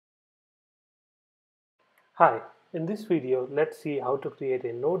Hi, in this video let's see how to create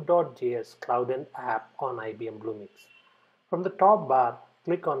a Node.js Cloudant app on IBM Bluemix. From the top bar,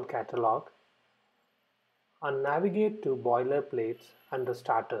 click on Catalog and navigate to Boilerplates under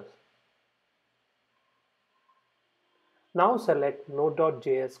Starters. Now select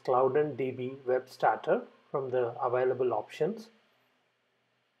Node.js Cloudant DB Web Starter from the available options.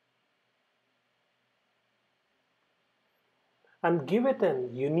 And give it a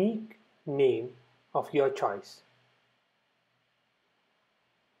unique name of your choice.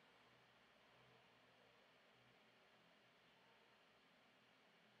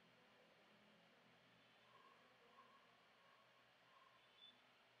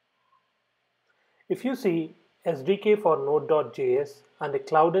 If you see SDK for Node.js and a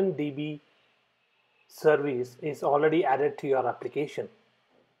Cloudant DB service is already added to your application.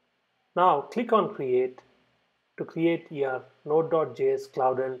 Now click on Create to create your Node.js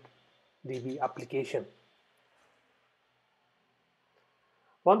Cloudant DB application.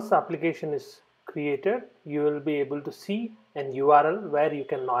 Once the application is created, you will be able to see an URL where you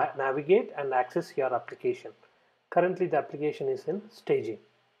can navigate and access your application. Currently the application is in staging.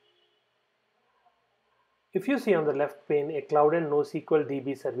 If you see on the left pane, a Cloudant NoSQL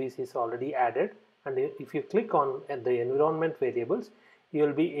DB service is already added, and if you click on the environment variables, you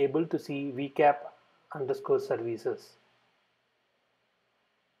will be able to see vcap_services.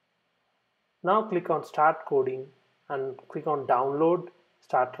 Now click on Start Coding and click on Download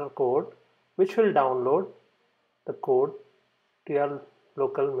Starter Code, which will download the code to your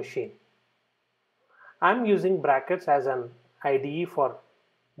local machine. I'm using brackets as an IDE for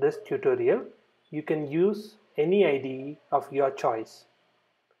this tutorial. You can use any IDE of your choice.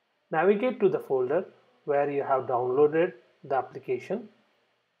 Navigate to the folder where you have downloaded the application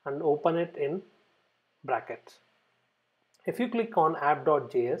and open it in brackets. If you click on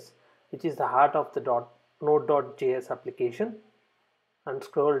app.js, which is the heart of the Node.js application, and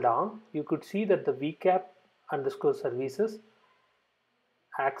scroll down, you could see that the vcap_services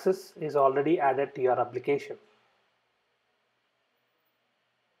access is already added to your application.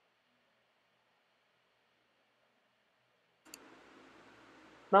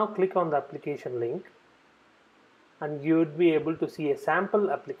 Now click on the application link and you would be able to see a sample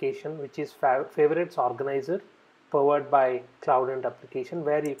application which is favorites organizer powered by Cloudant application,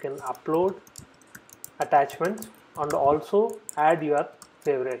 where you can upload attachments and also add your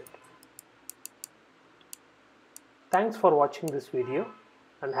favorite. Thanks for watching this video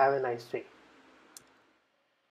and have a nice day.